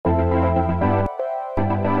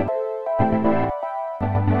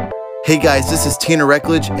Hey guys, this is Tina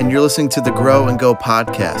Reckledge, and you're listening to the Grow and Go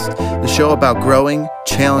podcast, the show about growing,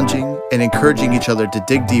 challenging, and encouraging each other to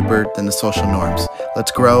dig deeper than the social norms.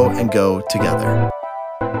 Let's grow and go together.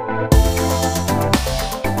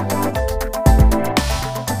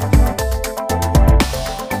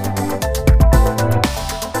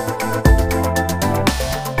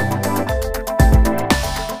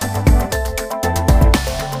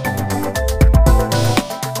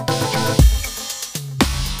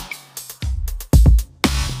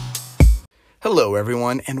 Hello,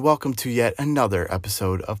 everyone, and welcome to yet another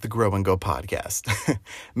episode of the Grow and Go podcast.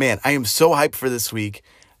 Man, I am so hyped for this week.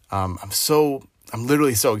 I'm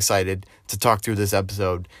literally so excited to talk through this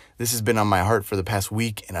episode. This has been on my heart for the past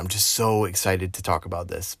week, and I'm just so excited to talk about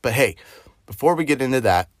this. But hey, before we get into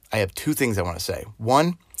that, I have two things I want to say.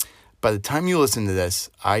 One, by the time you listen to this,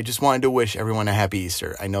 I just wanted to wish everyone a happy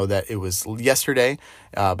Easter. I know that it was yesterday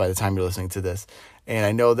by the time you're listening to this, and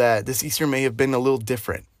I know that this Easter may have been a little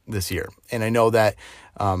different this year. And I know that,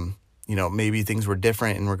 maybe things were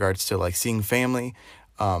different in regards to like seeing family.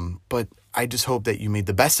 But I just hope that you made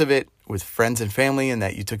the best of it with friends and family, and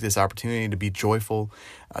that you took this opportunity to be joyful,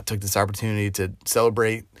 took this opportunity to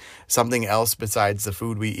celebrate something else besides the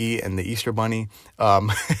food we eat and the Easter bunny.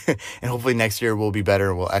 And hopefully next year will be better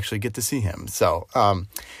and we'll actually get to see him. So,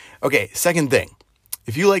 okay. Second thing,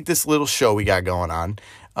 if you like this little show we got going on,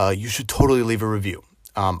 you should totally leave a review.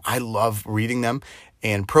 I love reading them.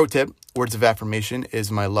 And pro tip, words of affirmation is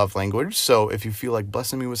my love language. So if you feel like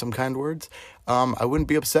blessing me with some kind words, I wouldn't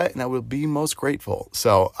be upset and I would be most grateful.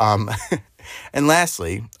 So, and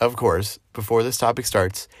lastly, of course, before this topic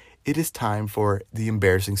starts, it is time for the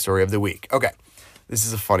embarrassing story of the week. Okay, this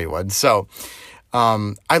is a funny one. So,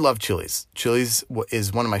 I love Chili's. Chili's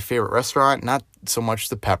is one of my favorite restaurants, not so much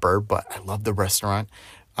the pepper, but I love the restaurant.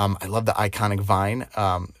 I love the iconic vine.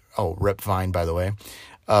 Rip Vine, by the way.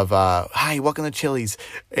 Of, hi, welcome to Chili's,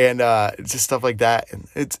 and just stuff like that. And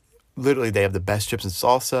it's literally, they have the best chips and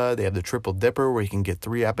salsa. They have the triple dipper where you can get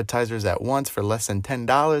 3 appetizers at once for less than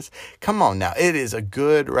 $10. Come on now. It is a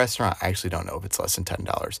good restaurant. I actually don't know if it's less than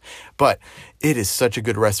 $10, but it is such a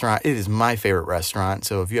good restaurant. It is my favorite restaurant.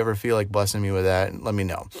 So if you ever feel like blessing me with that, let me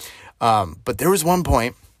know. But there was one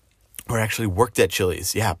point where I actually worked at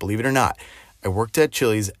Chili's. Yeah, believe it or not, I worked at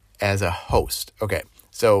Chili's as a host. Okay.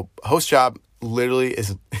 So host job literally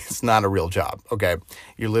it's not a real job. Okay.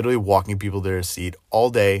 You're literally walking people to their seat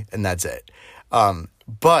all day and that's it.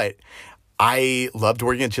 But I loved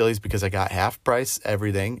working at Chili's because I got half price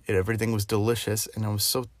everything. Everything was delicious. And I was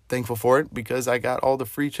so thankful for it because I got all the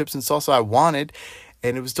free chips and salsa I wanted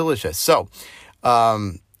and it was delicious. So,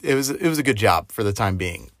 it was a good job for the time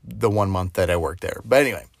being, the 1 month that I worked there. But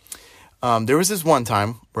anyway, there was this one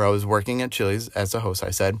time where I was working at Chili's as a host,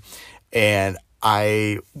 I said, and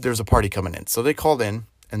there's a party coming in. So they called in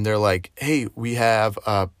and they're like, hey, we have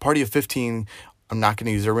a party of 15. I'm not going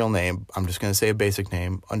to use their real name. I'm just going to say a basic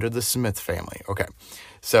name under the Smith family. Okay.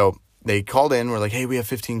 So they called in. We're like, hey, we have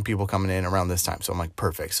 15 people coming in around this time. So I'm like,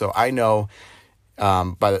 perfect. So I know,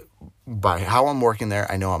 by how I'm working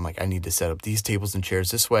there, I know I'm like, I need to set up these tables and chairs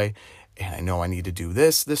this way. And I know I need to do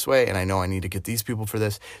this way. And I know I need to get these people for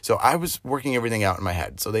this. So I was working everything out in my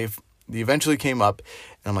head. So they eventually came up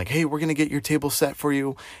and I'm like, hey, we're going to get your table set for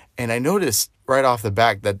you. And I noticed right off the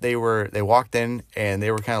back that they walked in and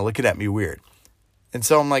they were kind of looking at me weird. And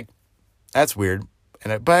so I'm like, that's weird.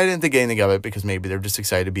 But I didn't think anything of it because maybe they're just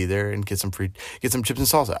excited to be there and get some chips and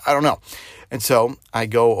salsa. I don't know. And so I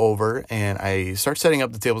go over and I start setting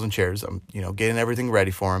up the tables and chairs. I'm, getting everything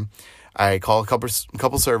ready for them. I call a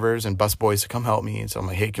couple servers and busboys to come help me. And so I'm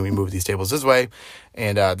like, hey, can we move these tables this way?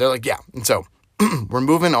 And they're like, yeah. And so we're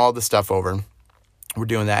moving all the stuff over. We're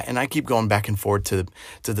doing that. And I keep going back and forth to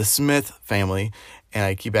the Smith family. And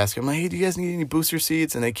I keep asking, I'm like, hey, do you guys need any booster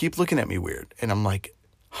seats? And they keep looking at me weird. And I'm like,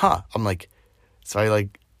 so I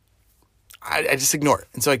just ignore it.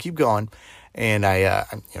 And so I keep going. And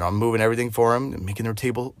I'm moving everything for them, making their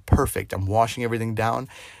table perfect. I'm washing everything down,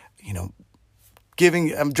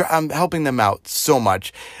 I'm helping them out so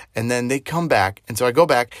much. And then they come back. And so I go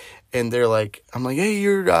back. And they're like, I'm like, hey,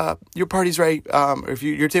 your party's right. If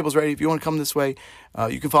your table's ready, if you want to come this way,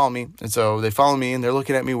 you can follow me. And so they follow me and they're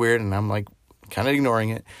looking at me weird and I'm like kind of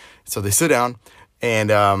ignoring it. So they sit down and,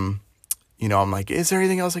 I'm like, is there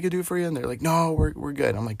anything else I could do for you? And they're like, no, we're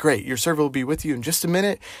good. I'm like, great. Your server will be with you in just a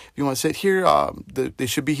minute. If you want to sit here, they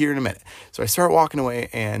should be here in a minute. So I start walking away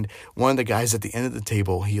and one of the guys at the end of the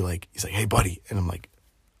table, he's like, hey buddy. And I'm like,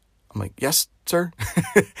 yes, sir.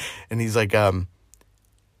 And he's like,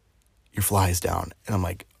 your fly is down. And I'm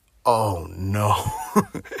like, oh no.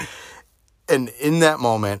 And in that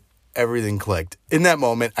moment, everything clicked. In that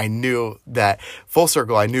moment, I knew that, full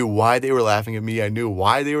circle, I knew why they were laughing at me. I knew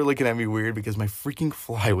why they were looking at me weird, because my freaking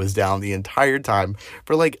fly was down the entire time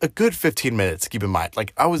for like a good 15 minutes, keep in mind.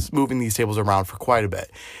 Like, I was moving these tables around for quite a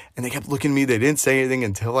bit, and they kept looking at me. They didn't say anything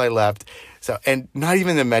until I left. So, and not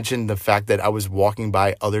even to mention the fact that I was walking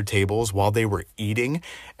by other tables while they were eating,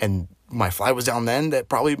 and my fly was down then, that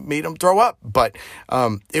probably made them throw up. But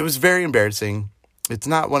it was very embarrassing. It's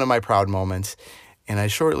not one of my proud moments. And I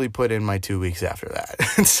shortly put in my 2 weeks after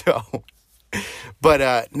that. So,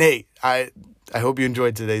 but Nate, I hope you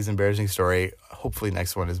enjoyed today's embarrassing story. Hopefully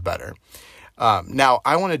next one is better. Now,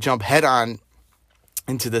 I want to jump head on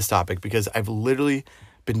into this topic because I've literally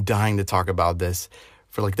been dying to talk about this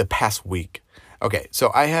for like the past week. Okay,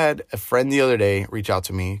 so I had a friend the other day reach out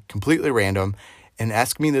to me, completely random, and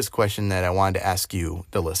ask me this question that I wanted to ask you,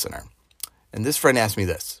 the listener. And this friend asked me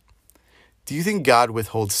this. Do you think God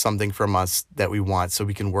withholds something from us that we want so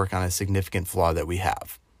we can work on a significant flaw that we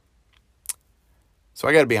have? So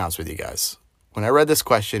I got to be honest with you guys. When I read this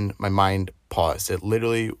question, my mind paused. It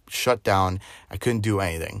literally shut down. I couldn't do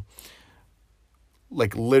anything.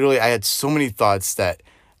 Like literally, I had so many thoughts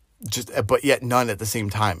but yet none at the same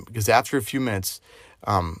time. Because after a few minutes,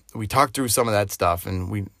 we talked through some of that stuff,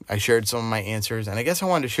 and I shared some of my answers, and I guess I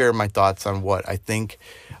wanted to share my thoughts on what I think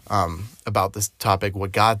about this topic,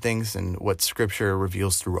 what God thinks, and what Scripture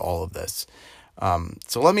reveals through all of this.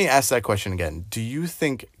 So let me ask that question again. Do you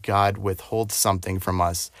think God withholds something from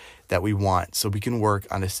us that we want so we can work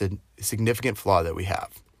on a significant flaw that we have?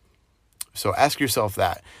 So ask yourself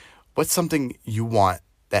that. What's something you want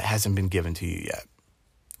that hasn't been given to you yet?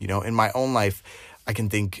 You know, in my own life, I can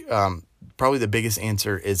think probably the biggest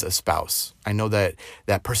answer is a spouse. I know that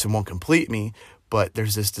that person won't complete me, but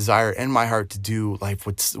there's this desire in my heart to do life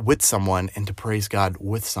with someone and to praise God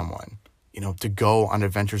with someone. You know, to go on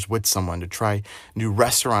adventures with someone, to try new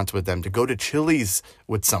restaurants with them, to go to Chili's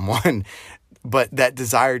with someone. But that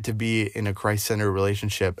desire to be in a Christ-centered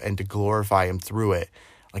relationship and to glorify Him through it,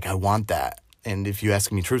 like I want that. And if you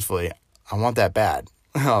ask me truthfully, I want that bad.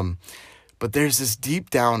 But there's this deep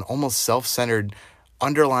down, almost self-centered,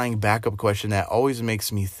 underlying backup question that always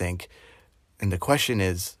makes me think. And the question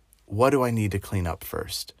is, what do I need to clean up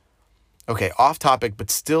first? Okay, off topic, but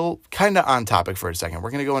still kind of on topic for a second. We're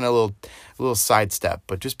going to go in a little sidestep,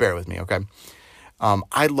 but just bear with me, okay?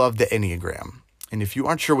 I love the Enneagram. And if you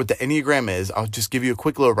aren't sure what the Enneagram is, I'll just give you a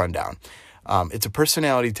quick little rundown. It's a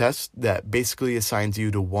personality test that basically assigns you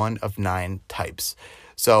to one of 9 types.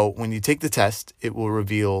 So when you take the test, it will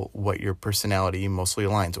reveal what your personality mostly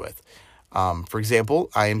aligns with. For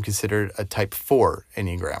example, I am considered a type 4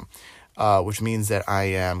 Enneagram, which means that I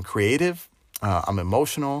am creative, I'm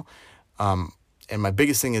emotional, and my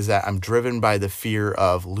biggest thing is that I'm driven by the fear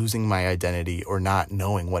of losing my identity or not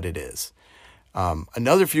knowing what it is.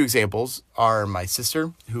 Another few examples are my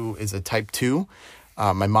sister, who is a type 2.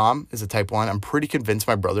 My mom is a type 1. I'm pretty convinced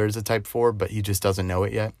my brother is a type 4, but he just doesn't know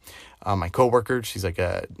it yet. My coworker, she's like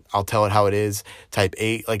I'll tell it how it is, type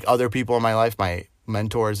 8. Like other people in my life, my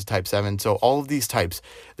mentor is a type 7. So all of these types,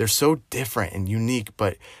 they're so different and unique,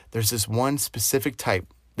 but there's this one specific type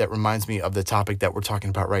that reminds me of the topic that we're talking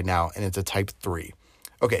about right now, and it's a type 3.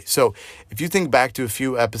 Okay, so if you think back to a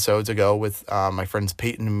few episodes ago with my friends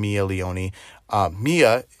Peyton and Mia Leone,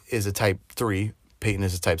 Mia is a type 3, Peyton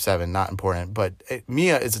is a type 7, not important, but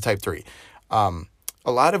Mia is a type 3.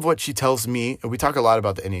 A lot of what she tells me, and we talk a lot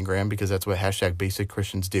about the Enneagram because that's what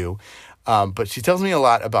 #BasicChristians do, but she tells me a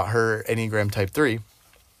lot about her Enneagram type 3,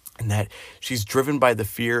 and that she's driven by the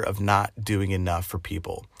fear of not doing enough for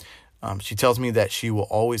people. She tells me that she will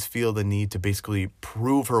always feel the need to basically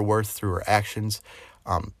prove her worth through her actions,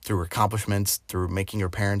 through her accomplishments, through making her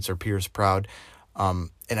parents or peers proud. And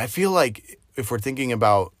I feel like if we're thinking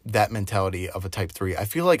about that mentality of a type 3, I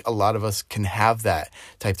feel like a lot of us can have that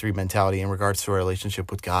type 3 mentality in regards to our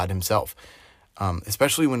relationship with God Himself.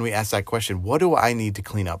 Especially when we ask that question, what do I need to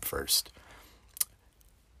clean up first?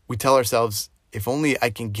 We tell ourselves, if only I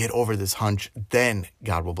can get over this hunch, then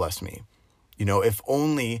God will bless me. You know, if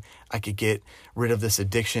only I could get rid of this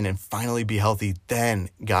addiction and finally be healthy, then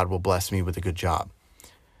God will bless me with a good job.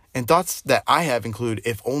 And thoughts that I have include,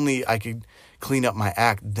 if only I could clean up my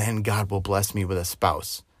act, then God will bless me with a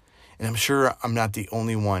spouse. And I'm sure I'm not the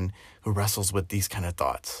only one who wrestles with these kind of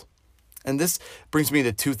thoughts. And this brings me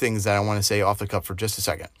to 2 things that I want to say off the cuff for just a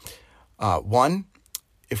second. One,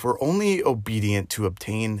 if we're only obedient to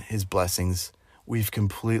obtain His blessings, we've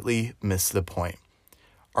completely missed the point.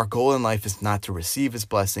 Our goal in life is not to receive His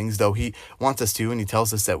blessings, though He wants us to, and He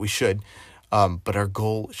tells us that we should. But our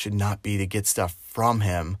goal should not be to get stuff from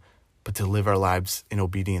Him, but to live our lives in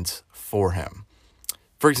obedience for Him.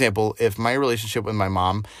 For example, if my relationship with my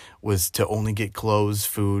mom was to only get clothes,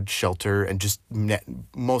 food, shelter, and just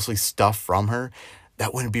mostly stuff from her,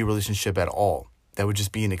 that wouldn't be a relationship at all. That would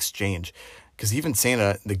just be an exchange. Because even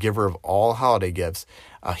Santa, the giver of all holiday gifts,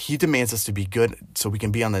 he demands us to be good so we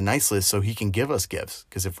can be on the nice list so he can give us gifts.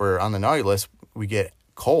 Because if we're on the naughty list, we get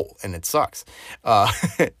coal and it sucks.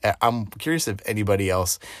 I'm curious if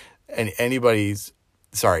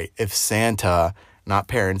if Santa, not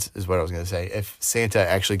parents is what I was going to say, if Santa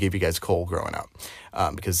actually gave you guys coal growing up.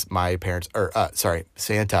 Because my parents,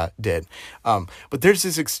 Santa did. But there's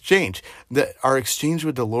this exchange. Our exchange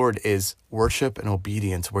with the Lord is worship and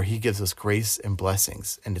obedience, where he gives us grace and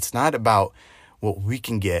blessings. And it's not about what we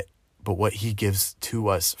can get, but what he gives to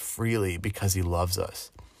us freely because he loves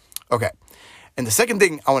us. Okay. And the second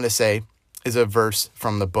thing I want to say is a verse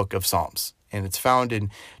from the book of Psalms. And it's found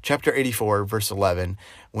in chapter 84, verse 11,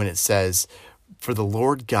 when it says, "For the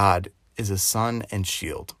Lord God is a sun and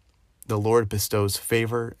shield. The Lord bestows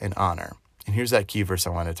favor and honor." And here's that key verse I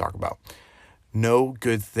want to talk about. "No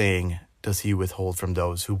good thing does he withhold from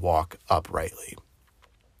those who walk uprightly."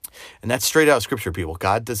 And that's straight out of scripture, people.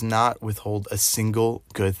 God does not withhold a single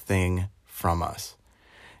good thing from us.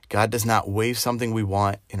 God does not wave something we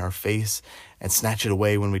want in our face and snatch it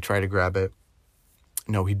away when we try to grab it.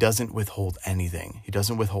 No, he doesn't withhold anything. He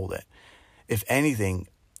doesn't withhold it. If anything,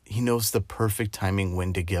 he knows the perfect timing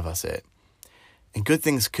when to give us it. And good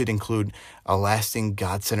things could include a lasting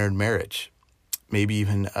God-centered marriage, maybe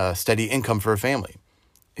even a steady income for a family.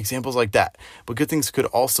 Examples like that. But good things could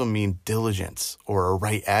also mean diligence or a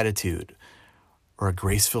right attitude or a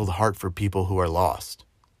grace-filled heart for people who are lost.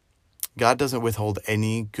 God doesn't withhold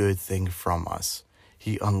any good thing from us.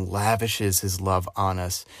 He unlavishes his love on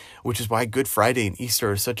us, which is why Good Friday and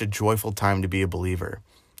Easter are such a joyful time to be a believer.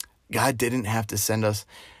 God didn't have to send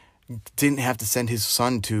his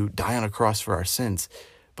son to die on a cross for our sins,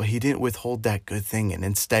 but he didn't withhold that good thing and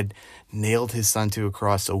instead nailed his son to a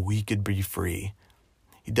cross so we could be free.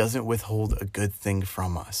 He doesn't withhold a good thing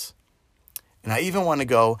from us. And I even want to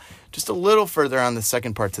go just a little further on the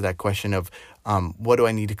second part to that question of what do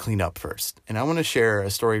I need to clean up first? And I want to share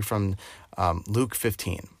a story from Luke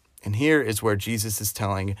 15. And here is where Jesus is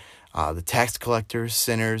telling the tax collectors,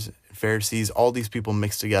 sinners, Pharisees, all these people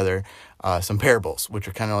mixed together, some parables, which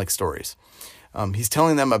are kind of like stories. He's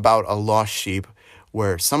telling them about a lost sheep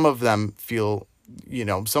where some of them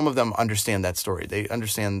understand that story. They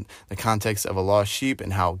understand the context of a lost sheep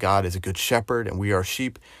and how God is a good shepherd and we are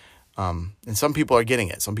sheep. And some people are getting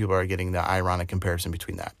it. Some people are getting the ironic comparison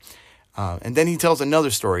between that. And then he tells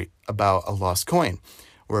another story about a lost coin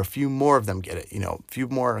where a few more of them get it. A few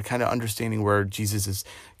more are kind of understanding where Jesus is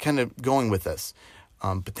kind of going with this.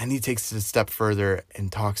 But then he takes it a step further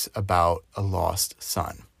and talks about a lost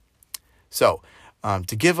son. So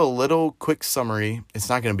to give a little quick summary, it's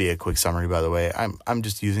not going to be a quick summary, by the way. I'm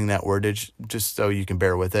just using that wordage just so you can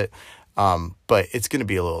bear with it. But it's going to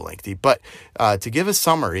be a little lengthy. But to give a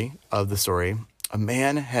summary of the story, a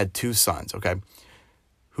man had two sons, okay,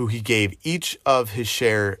 who he gave each of his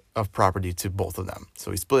share of property to both of them.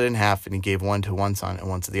 So he split it in half and he gave one to one son and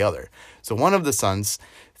one to the other. So one of the sons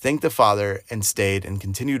thanked the father and stayed and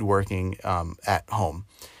continued working at home.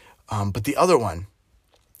 But the other one,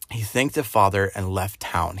 he thanked the father and left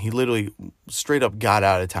town. He literally straight up got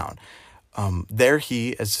out of town. There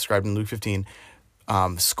he, as described in Luke 15,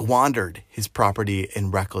 squandered his property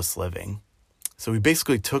in reckless living. So he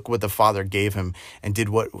basically took what the father gave him and did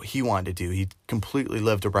what he wanted to do. He completely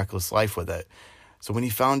lived a reckless life with it. So when he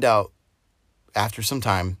found out after some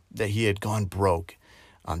time that he had gone broke,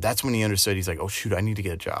 that's when he understood. He's like, oh, shoot, I need to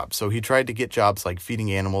get a job. So he tried to get jobs like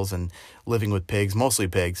feeding animals and living with pigs, mostly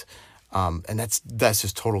pigs. And that's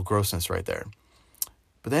just total grossness right there.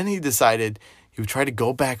 But then he decided he would try to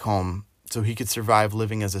go back home so he could survive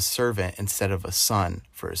living as a servant instead of a son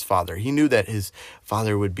for his father. He knew that his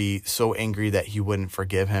father would be so angry that he wouldn't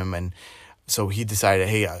forgive him. And so he decided,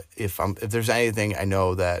 hey, if there's anything, I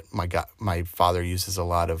know that my father uses a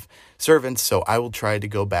lot of servants, so I will try to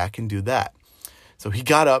go back and do that. So he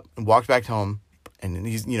got up and walked back home, and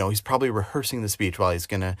he's probably rehearsing the speech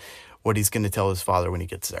what he's gonna tell his father when he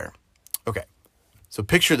gets there. Okay, so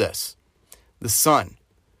picture this. The son,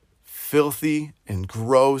 filthy and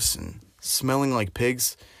gross and smelling like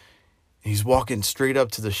pigs, and he's walking straight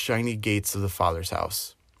up to the shiny gates of the father's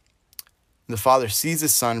house. The father sees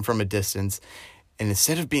his son from a distance, and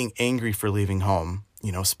instead of being angry for leaving home,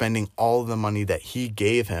 spending all the money that he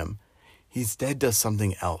gave him, he instead does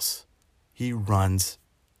something else. He runs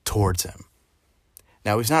towards him.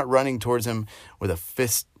 Now, he's not running towards him with a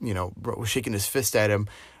fist, shaking his fist at him.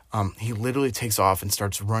 He literally takes off and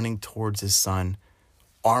starts running towards his son,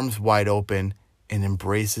 arms wide open, and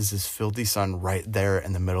embraces his filthy son right there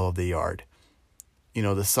in the middle of the yard.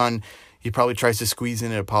 The son, he probably tries to squeeze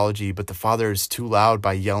in an apology, but the father is too loud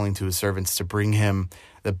by yelling to his servants to bring him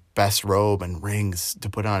the best robe and rings to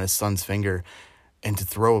put on his son's finger and to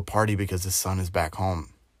throw a party because his son is back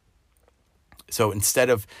home. So instead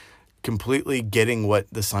of completely getting what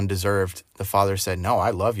the son deserved, the father said, "No,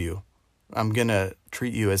 I love you. I'm going to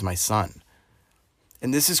treat you as my son."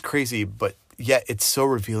 And this is crazy, but yet it's so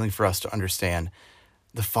revealing for us to understand.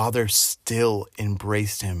 The father still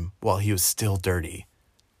embraced him while he was still dirty.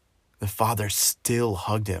 The father still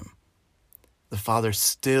hugged him. The father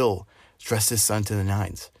still dressed his son to the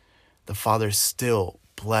nines. The father still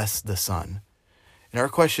blessed the son. And our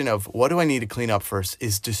question of what do I need to clean up first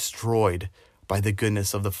is destroyed by the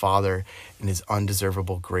goodness of the Father and his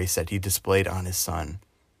undeservable grace that he displayed on his son.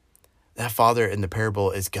 That father in the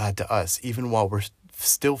parable is God to us, even while we're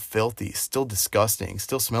still filthy, still disgusting,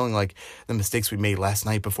 still smelling like the mistakes we made last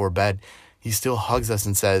night before bed. He still hugs us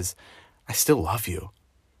and says, "I still love you."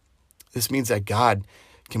 This means that God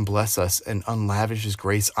can bless us and unlavish his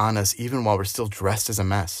grace on us even while we're still dressed as a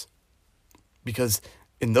mess. Because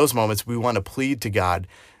in those moments, we want to plead to God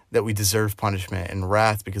that we deserve punishment and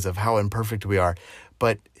wrath because of how imperfect we are.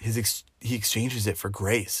 But he exchanges it for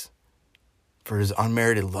grace, for his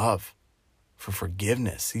unmerited love, for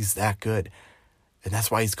forgiveness. He's that good. And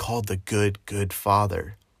that's why he's called the good, good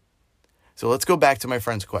Father. So let's go back to my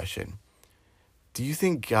friend's question. Do you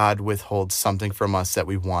think God withholds something from us that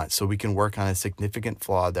we want so we can work on a significant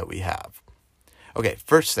flaw that we have? Okay,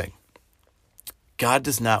 first thing. God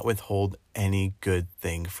does not withhold any good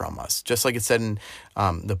thing from us. Just like it said in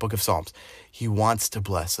the book of Psalms, he wants to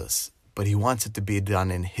bless us, but he wants it to be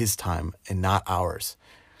done in his time and not ours.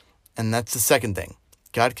 And that's the second thing.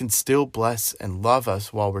 God can still bless and love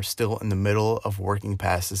us while we're still in the middle of working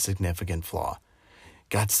past a significant flaw.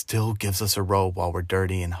 God still gives us a robe while we're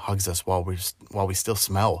dirty and hugs us while we still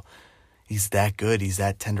smell. He's that good. He's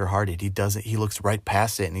that tenderhearted. He looks right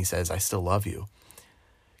past it and he says, "I still love you."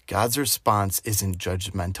 God's response isn't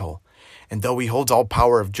judgmental. And though he holds all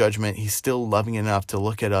power of judgment, he's still loving enough to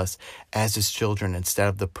look at us as his children instead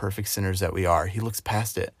of the perfect sinners that we are. He looks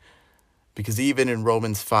past it. Because even in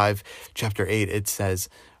Romans 5, chapter 8, it says,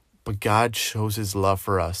 "But God shows his love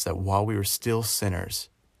for us, that while we were still sinners,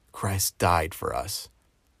 Christ died for us."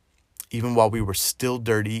 Even while we were still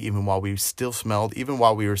dirty, even while we still smelled, even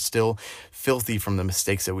while we were still filthy from the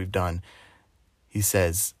mistakes that we've done, he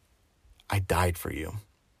says, "I died for you."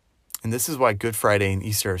 And this is why Good Friday and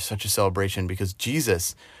Easter are such a celebration, because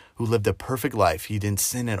Jesus, who lived a perfect life, he didn't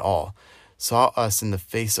sin at all, saw us in the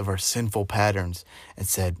face of our sinful patterns and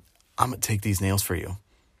said, "I'm going to take these nails for you.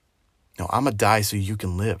 No, I'm going to die so you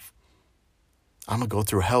can live. I'm going to go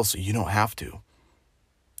through hell so you don't have to.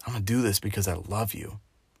 I'm going to do this because I love you."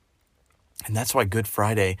 And that's why Good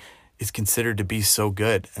Friday is considered to be so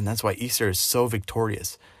good. And that's why Easter is so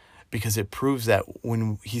victorious, because it proves that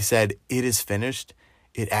when he said, "It is finished,"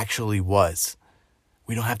 it actually was.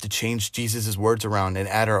 We don't have to change Jesus' words around and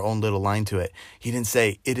add our own little line to it. He didn't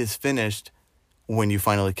say, "It is finished," when you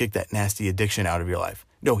finally kick that nasty addiction out of your life.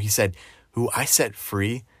 No, he said, "Who I set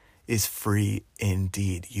free is free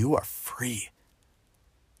indeed." You are free.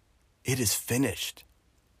 It is finished.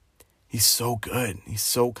 He's so good. He's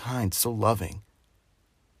so kind, so loving.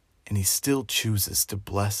 And he still chooses to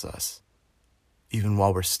bless us, even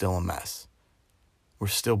while we're still a mess. We're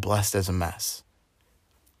still blessed as a mess.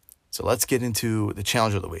 So let's get into the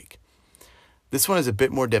challenge of the week. This one is a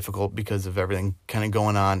bit more difficult because of everything kind of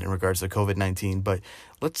going on in regards to COVID-19, but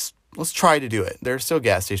let's try to do it. There are still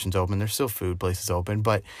gas stations open. There's still food places open,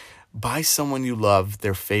 but buy someone you love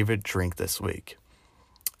their favorite drink this week.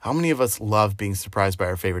 How many of us love being surprised by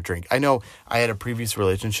our favorite drink? I know I had a previous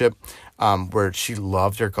relationship where she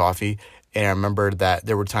loved her coffee, and I remember that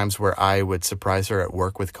there were times where I would surprise her at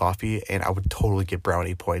work with coffee, and I would totally get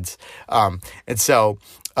brownie points. And so,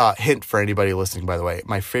 hint for anybody listening, by the way,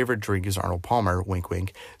 my favorite drink is Arnold Palmer, wink,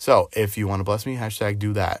 wink. So if you want to bless me,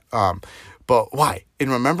 #do that. But why? In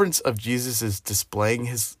remembrance of Jesus' displaying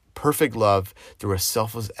his perfect love through a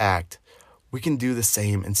selfless act, we can do the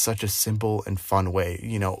same in such a simple and fun way.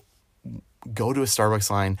 Go to a Starbucks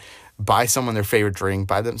line, buy someone their favorite drink,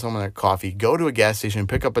 buy them someone their coffee, go to a gas station,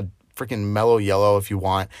 pick up a freaking Mellow Yellow if you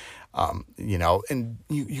want, and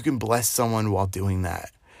you can bless someone while doing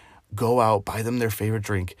that. Go out, buy them their favorite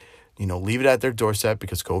drink, leave it at their doorstep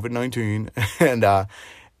because COVID-19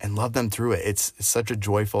 and love them through it. It's such a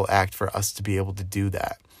joyful act for us to be able to do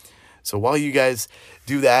that. So while you guys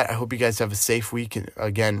do that, I hope you guys have a safe week.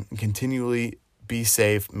 Again, continually be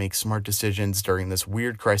safe, make smart decisions during this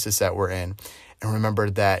weird crisis that we're in. And remember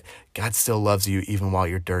that God still loves you even while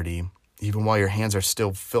you're dirty. even while your hands are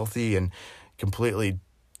still filthy and completely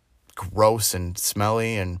gross and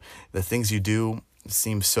smelly, and the things you do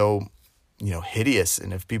seem so, hideous.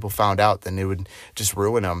 And if people found out, then it would just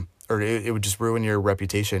ruin them, or it would just ruin your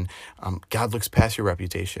reputation. God looks past your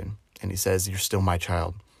reputation, and he says, you're still my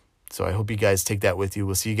child. So I hope you guys take that with you.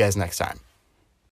 We'll see you guys next time.